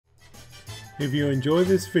If you enjoy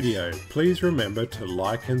this video, please remember to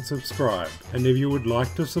like and subscribe, and if you would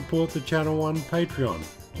like to support the channel on Patreon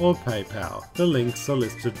or PayPal, the links are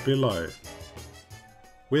listed below.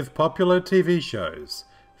 With popular TV shows,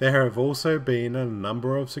 there have also been a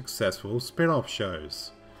number of successful spin-off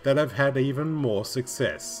shows that have had even more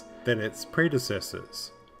success than its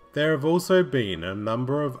predecessors. There have also been a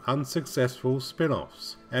number of unsuccessful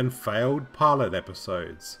spin-offs and failed pilot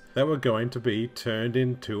episodes that were going to be turned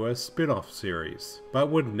into a spin-off series, but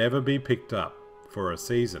would never be picked up for a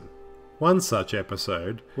season. One such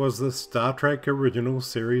episode was the Star Trek original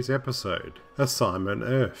series episode, Assignment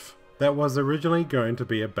Earth, that was originally going to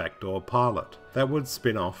be a backdoor pilot that would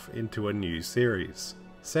spin off into a new series.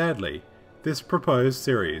 Sadly, this proposed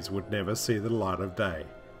series would never see the light of day.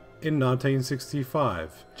 In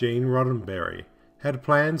 1965, Gene Roddenberry had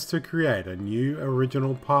plans to create a new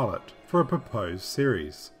original pilot for a proposed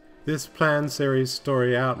series. This planned series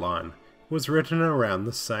story outline was written around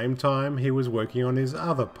the same time he was working on his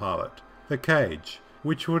other pilot, The Cage,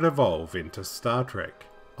 which would evolve into Star Trek.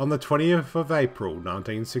 On the 20th of April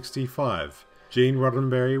 1965, Gene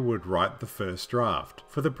Roddenberry would write the first draft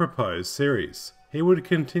for the proposed series. He would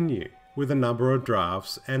continue with a number of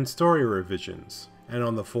drafts and story revisions, and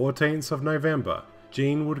on the 14th of November,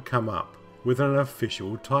 Gene would come up with an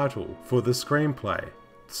official title for the screenplay,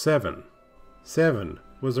 Seven. Seven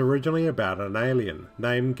was originally about an alien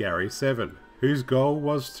named Gary 7, whose goal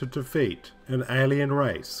was to defeat an alien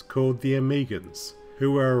race called the Omegans,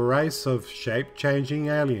 who were a race of shape-changing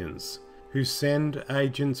aliens who send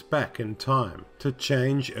agents back in time to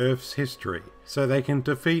change Earth's history so they can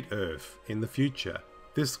defeat Earth in the future.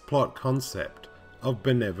 This plot concept of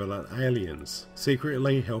benevolent aliens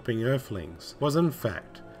secretly helping Earthlings was in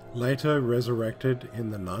fact later resurrected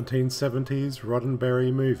in the 1970s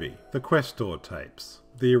Roddenberry movie, The Questor Tapes.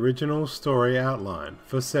 The original story outline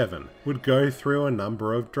for Seven would go through a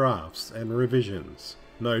number of drafts and revisions.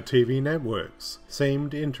 No TV networks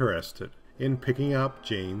seemed interested in picking up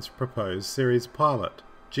Gene's proposed series pilot.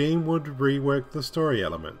 Gene would rework the story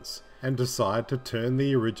elements and decide to turn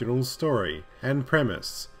the original story and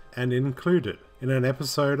premise and include it in an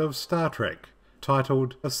episode of Star Trek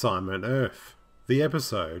titled Assignment Earth. The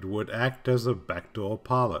episode would act as a backdoor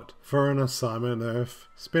pilot for an Assignment Earth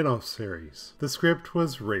spin-off series. The script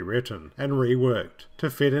was rewritten and reworked to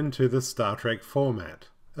fit into the Star Trek format.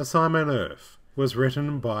 Assignment Earth was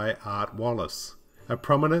written by Art Wallace, a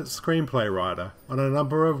prominent screenplay writer on a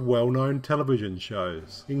number of well-known television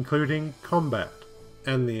shows, including Combat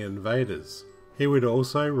and The Invaders. He would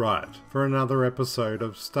also write for another episode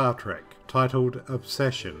of Star Trek titled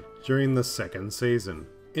Obsession during the second season.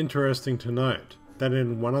 Interesting to note that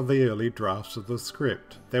in one of the early drafts of the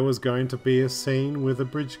script, there was going to be a scene with a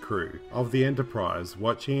bridge crew of the Enterprise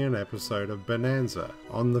watching an episode of Bonanza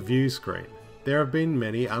on the view screen. There have been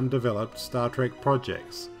many undeveloped Star Trek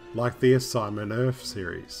projects, like the Assignment Earth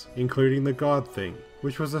series, including The God Thing,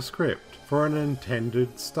 which was a script for an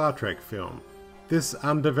intended Star Trek film. This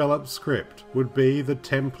undeveloped script would be the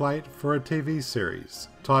template for a TV series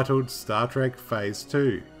titled Star Trek Phase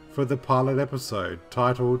 2 for the pilot episode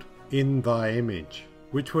titled In Thy Image,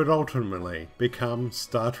 which would ultimately become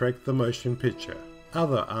Star Trek the Motion Picture.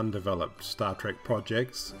 Other undeveloped Star Trek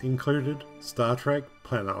projects included Star Trek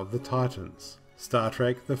Planet of the Titans, Star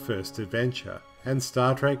Trek The First Adventure, and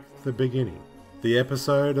Star Trek The Beginning. The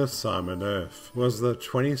episode Assignment Earth was the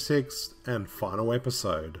 26th and final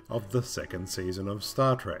episode of the second season of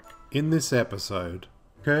Star Trek. In this episode,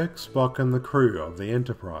 Kirk, Spock and the crew of the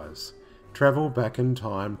Enterprise travel back in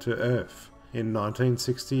time to Earth in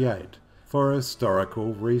 1968 for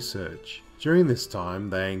historical research. During this time,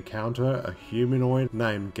 they encounter a humanoid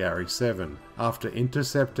named Gary 7 after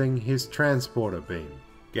intercepting his transporter beam.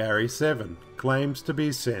 Gary 7 claims to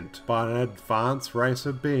be sent by an advanced race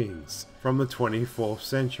of beings from the 24th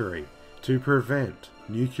century to prevent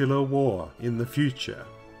nuclear war in the future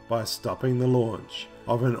by stopping the launch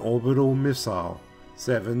of an orbital missile.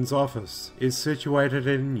 Seven's office is situated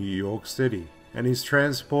in New York City, and his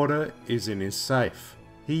transporter is in his safe.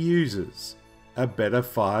 He uses a Beta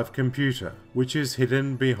 5 computer, which is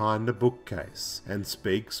hidden behind a bookcase and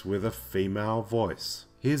speaks with a female voice.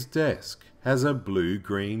 His desk has a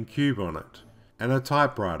blue-green cube on it, and a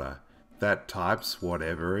typewriter that types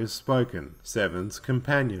whatever is spoken. Seven's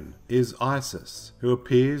companion is Isis, who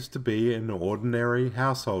appears to be an ordinary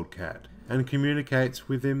household cat and communicates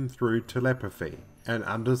with him through telepathy and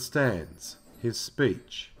understands his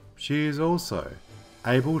speech. She is also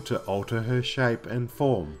able to alter her shape and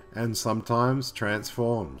form, and sometimes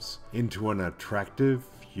transforms into an attractive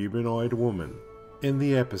humanoid woman. In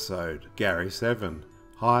the episode, Gary 7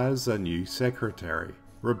 hires a new secretary,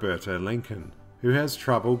 Roberta Lincoln, who has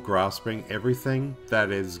trouble grasping everything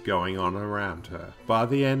that is going on around her. By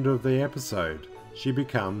the end of the episode, she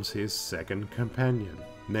becomes his second companion,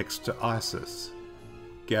 next to Isis.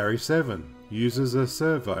 Gary 7 uses a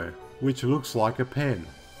servo, which looks like a pen,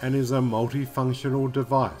 and is a multifunctional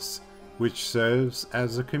device, which serves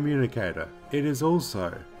as a communicator. It is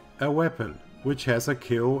also a weapon, which has a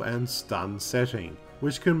kill and stun setting,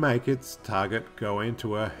 which can make its target go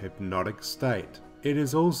into a hypnotic state. It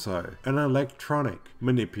is also an electronic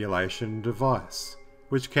manipulation device,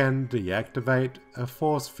 which can deactivate a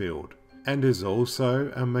force field, and is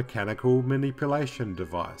also a mechanical manipulation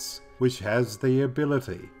device, which has the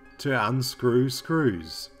ability to unscrew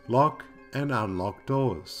screws, lock and unlock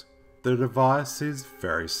doors. The device is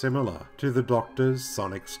very similar to the Doctor's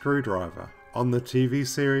sonic screwdriver on the TV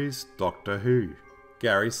series Doctor Who.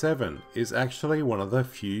 Gary 7 is actually one of the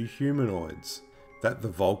few humanoids that the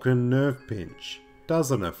Vulcan nerve pinch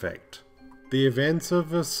doesn't affect. The events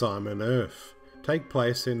of Assignment Earth take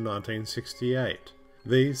place in 1968.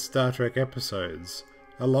 These Star Trek episodes,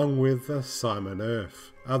 along with Assignment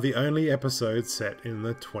Earth, are the only episodes set in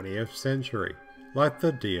the 20th century, like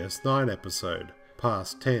the DS9 episode,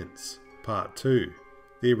 Past Tense, Part 2,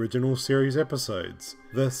 the original series episodes,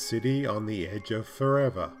 The City on the Edge of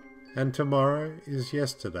Forever, and Tomorrow is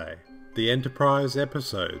Yesterday. The Enterprise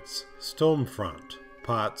episodes, Stormfront,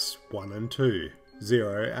 Parts 1 and 2,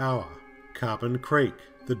 0 Hour, Carbon Creek,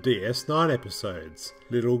 the DS9 episodes,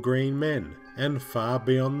 Little Green Men, and Far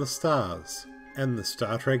Beyond the Stars, and the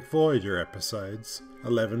Star Trek Voyager episodes,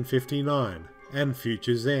 1159, and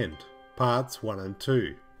Future's End, Parts 1 and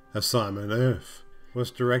 2. Assignment Earth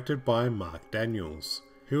was directed by Mark Daniels,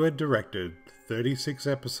 who had directed 36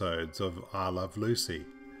 episodes of I Love Lucy.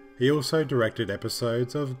 He also directed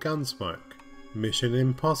episodes of Gunsmoke, Mission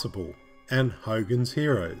Impossible, and Hogan's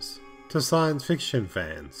Heroes. To science fiction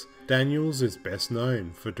fans, Daniels is best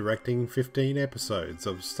known for directing 15 episodes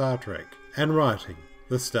of Star Trek and writing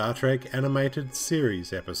the Star Trek animated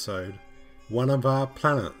series episode, One of Our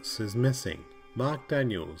Planets is Missing. Mark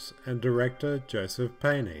Daniels and director Joseph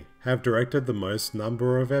Payne have directed the most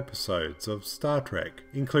number of episodes of Star Trek,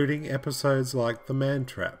 including episodes like The Man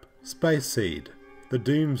Trap, Space Seed, The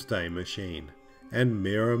Doomsday Machine, and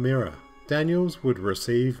Mirror Mirror. Daniels would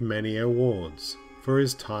receive many awards for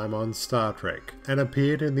his time on Star Trek and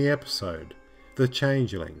appeared in the episode The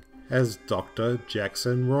Changeling as Dr.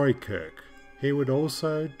 Jackson Roykirk. He would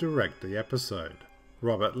also direct the episode.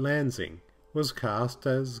 Robert Lansing was cast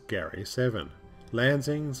as Gary 7.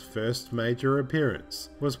 Lansing's first major appearance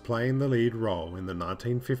was playing the lead role in the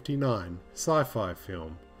 1959 sci-fi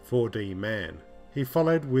film 4D Man. He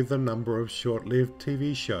followed with a number of short-lived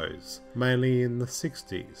TV shows, mainly in the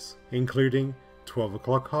 60s, including 12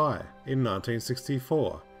 O'Clock High in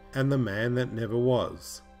 1964 and The Man That Never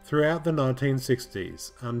Was. Throughout the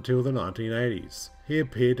 1960s until the 1980s, he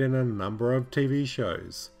appeared in a number of TV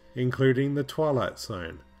shows, including The Twilight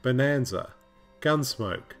Zone, Bonanza,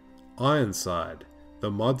 Gunsmoke, Ironside,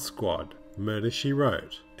 The Mod Squad, Murder, She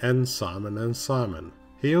Wrote, and Simon & Simon.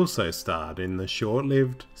 He also starred in the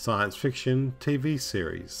short-lived science fiction TV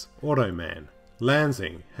series Automan.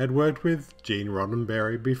 Lansing had worked with Gene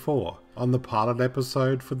Roddenberry before on the pilot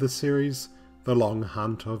episode for the series The Long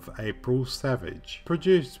Hunt of April Savage,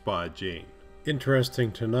 produced by Gene.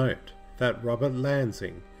 Interesting to note that Robert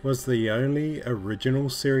Lansing was the only original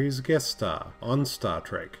series guest star on Star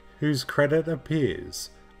Trek whose credit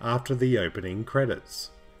appears after the opening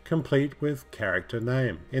credits, complete with character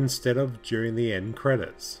name instead of during the end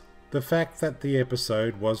credits. The fact that the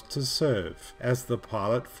episode was to serve as the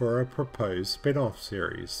pilot for a proposed spin-off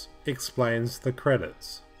series explains the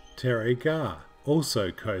credits. Terry Garr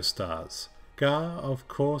also co-stars. Garr, of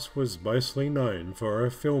course, was mostly known for her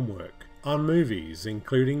film work on movies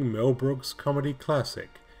including Mel Brooks' comedy classic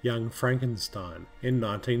Young Frankenstein in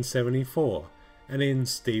 1974 and in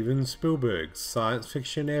Steven Spielberg's science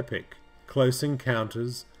fiction epic Close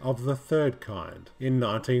Encounters of the Third Kind in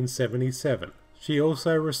 1977. She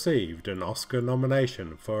also received an Oscar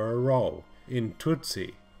nomination for her role in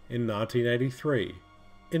Tootsie in 1983.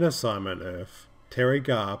 In Assignment Earth, Terry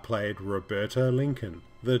Garr played Roberta Lincoln,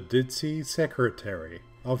 the ditzy secretary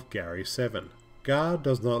of Gary 7. Garr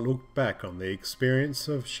does not look back on the experience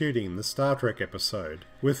of shooting the Star Trek episode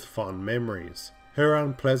with fond memories. Her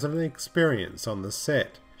unpleasant experience on the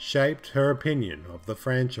set shaped her opinion of the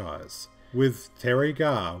franchise, with Terry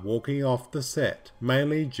Garr walking off the set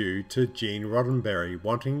mainly due to Gene Roddenberry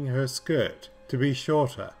wanting her skirt to be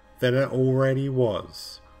shorter than it already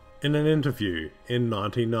was. In an interview in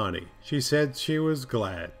 1990, she said she was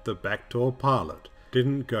glad the Backdoor pilot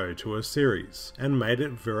didn't go to a series and made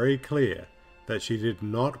it very clear that she did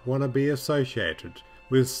not want to be associated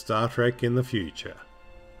with Star Trek in the future.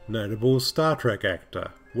 Notable Star Trek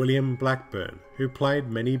actor William Blackburn, who played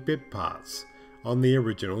many bit parts on the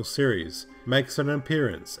original series, makes an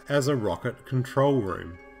appearance as a rocket control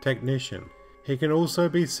room technician. He can also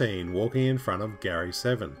be seen walking in front of Gary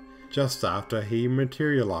 7 just after he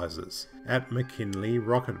materializes at McKinley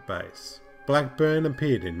Rocket Base. Blackburn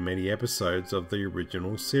appeared in many episodes of the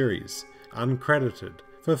original series, uncredited,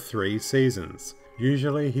 for 3 seasons.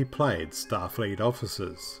 Usually he played Starfleet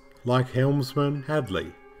officers, like Helmsman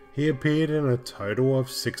Hadley. He appeared in a total of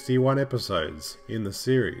 61 episodes in the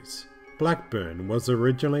series. Blackburn was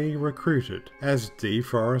originally recruited as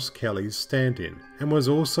DeForest Kelly's stand-in, and was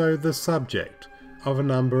also the subject of a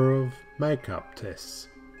number of makeup tests,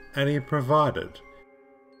 and he provided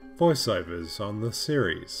voiceovers on the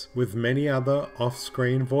series with many other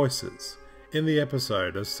off-screen voices. In the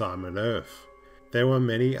episode Assignment Earth, there were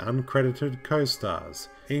many uncredited co-stars,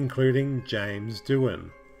 including James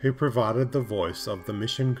Doohan, who provided the voice of the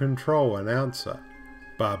mission control announcer.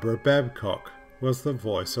 Barbara Babcock was the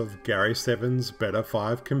voice of Gary 7's Beta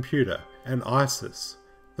 5 computer, and Isis,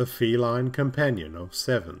 the feline companion of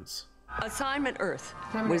Seven's. Assignment Earth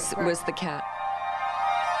was the cat.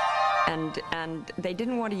 And they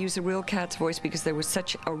didn't want to use a real cat's voice because there was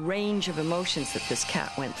such a range of emotions that this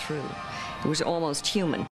cat went through. It was almost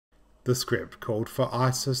human. The script called for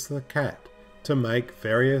Isis the cat to make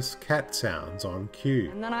various cat sounds on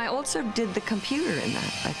cue. And then I also did the computer in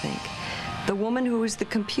that, I think. The woman who was the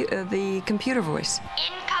computer voice.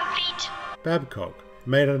 Incomplete. Babcock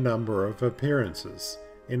made a number of appearances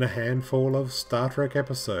in a handful of Star Trek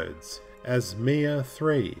episodes as Mia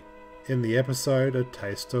 3 in the episode A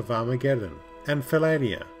Taste of Armageddon, and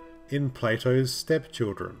Felania in Plato's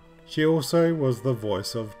Stepchildren. She also was the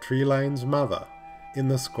voice of Trelane's mother in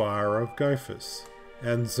The Squire of Gophis,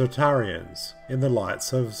 and Zotarians in The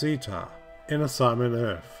Lights of Zetar. In Assignment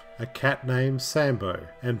Earth, a cat named Sambo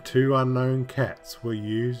and 2 unknown cats were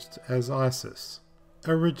used as Isis.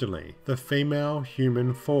 Originally, the female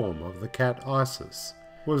human form of the cat Isis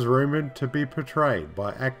was rumoured to be portrayed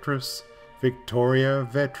by actress Victoria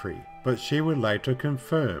Vetri, but she would later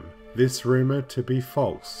confirm this rumour to be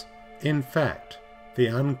false. In fact, the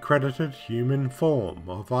uncredited human form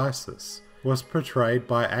of Isis was portrayed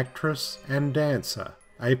by actress and dancer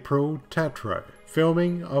April Tatro.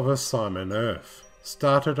 Filming of Assignment Earth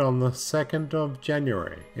started on the 2nd of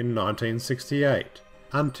January in 1968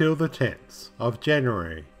 until the 10th of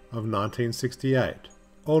January of 1968.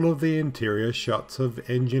 All of the interior shots of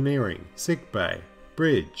engineering, sickbay,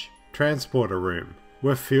 bridge, transporter room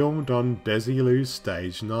were filmed on Desilu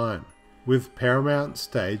Stage 9, with Paramount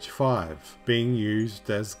Stage 5 being used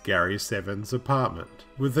as Gary 7's apartment,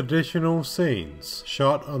 with additional scenes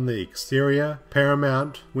shot on the exterior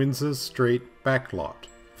Paramount Windsor Street backlot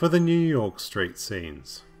for the New York Street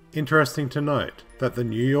scenes. Interesting to note that the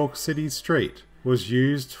New York City street was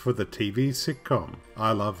used for the TV sitcom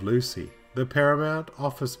I Love Lucy. The Paramount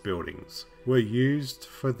office buildings were used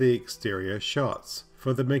for the exterior shots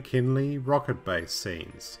for the McKinley rocket base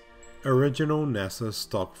scenes. Original NASA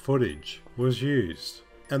stock footage was used,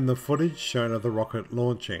 and the footage shown of the rocket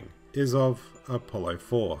launching is of Apollo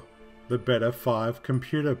 4. The Beta 5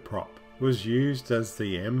 computer prop was used as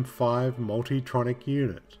the M5 Multitronic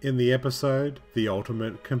unit in the episode The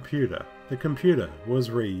Ultimate Computer. The computer was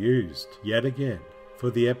reused yet again for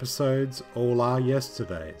the episodes All Our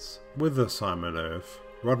Yesterdays. With Assignment Earth,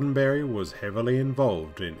 Roddenberry was heavily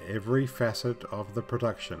involved in every facet of the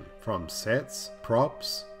production, from sets,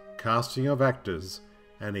 props, casting of actors,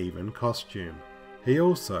 and even costume. He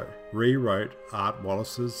also rewrote Art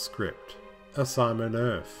Wallace's script. Assignment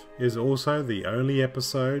Earth is also the only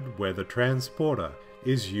episode where the transporter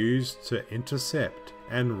is used to intercept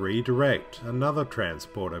and redirect another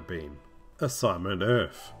transporter beam. Assignment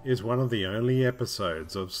Earth is one of the only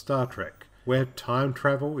episodes of Star Trek where time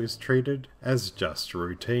travel is treated as just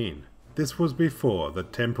routine. This was before the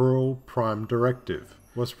Temporal Prime Directive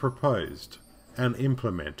was proposed and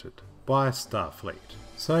implemented by Starfleet,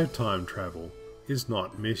 so time travel is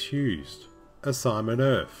not misused. Assignment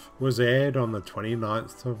Earth was aired on the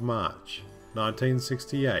 29th of March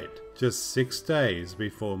 1968, just 6 days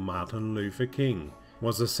before Martin Luther King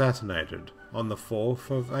was assassinated on the 4th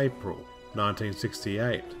of April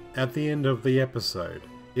 1968. At the end of the episode,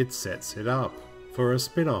 it sets it up for a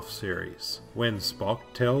spin-off series when Spock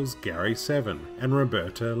tells Gary 7 and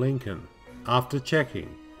Roberta Lincoln, after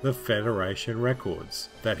checking the Federation records,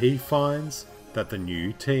 that he finds that the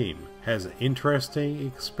new team has interesting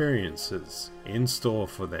experiences in store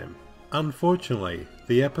for them. Unfortunately,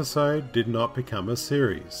 the episode did not become a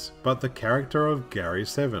series, but the character of Gary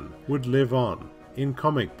 7 would live on in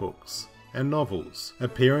comic books and novels,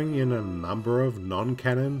 appearing in a number of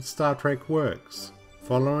non-canon Star Trek works,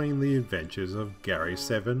 following the adventures of Gary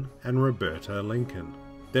 7 and Roberta Lincoln.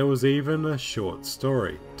 There was even a short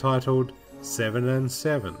story titled 7 and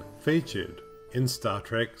 7 featured in Star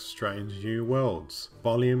Trek Strange New Worlds,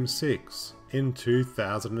 Volume 6 in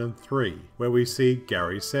 2003, where we see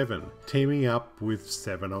Gary 7 teaming up with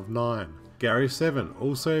 7 of 9. Gary 7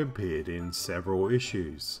 also appeared in several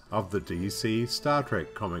issues of the DC Star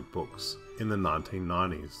Trek comic books in the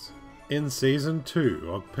 1990s. In Season 2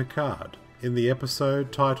 of Picard, in the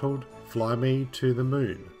episode titled Fly Me to the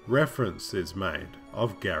Moon, reference is made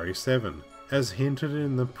of Gary 7, as hinted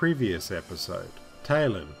in the previous episode.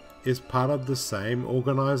 Talon is part of the same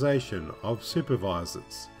organisation of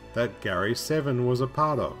supervisors that Gary 7 was a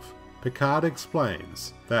part of. Picard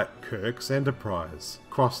explains that Kirk's Enterprise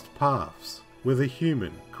crossed paths with a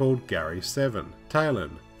human called Gary 7.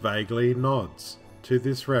 Talon vaguely nods to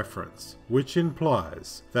this reference, which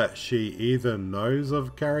implies that she either knows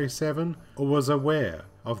of Gary 7 or was aware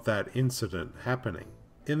of that incident happening.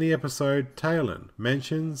 In the episode, Talon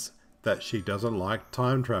mentions that she doesn't like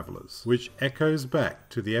time travelers, which echoes back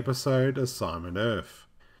to the episode Assignment Earth,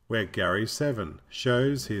 where Gary 7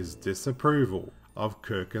 shows his disapproval of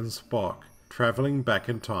Kirk and Spock travelling back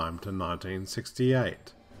in time to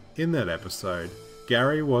 1968. In that episode,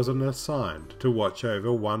 Gary wasn't assigned to watch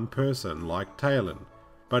over one person like Talon,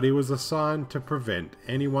 but he was assigned to prevent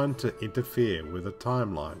anyone to interfere with a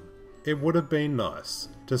timeline. It would have been nice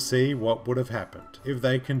to see what would have happened if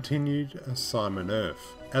they continued Assignment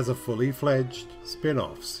Earth as a fully fledged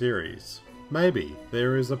spin-off series. Maybe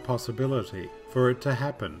there is a possibility for it to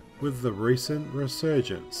happen with the recent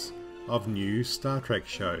resurgence of new Star Trek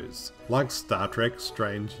shows like Star Trek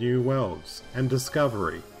Strange New Worlds and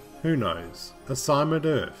Discovery. Who knows? Assignment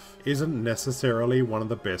Earth isn't necessarily one of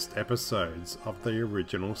the best episodes of the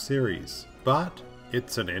original series, but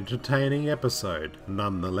it's an entertaining episode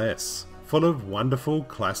nonetheless, full of wonderful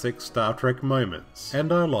classic Star Trek moments,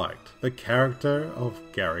 and I liked the character of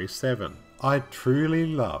Gary 7. I truly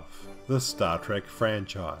love the Star Trek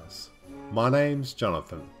franchise. My name's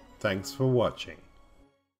Jonathan. Thanks for watching.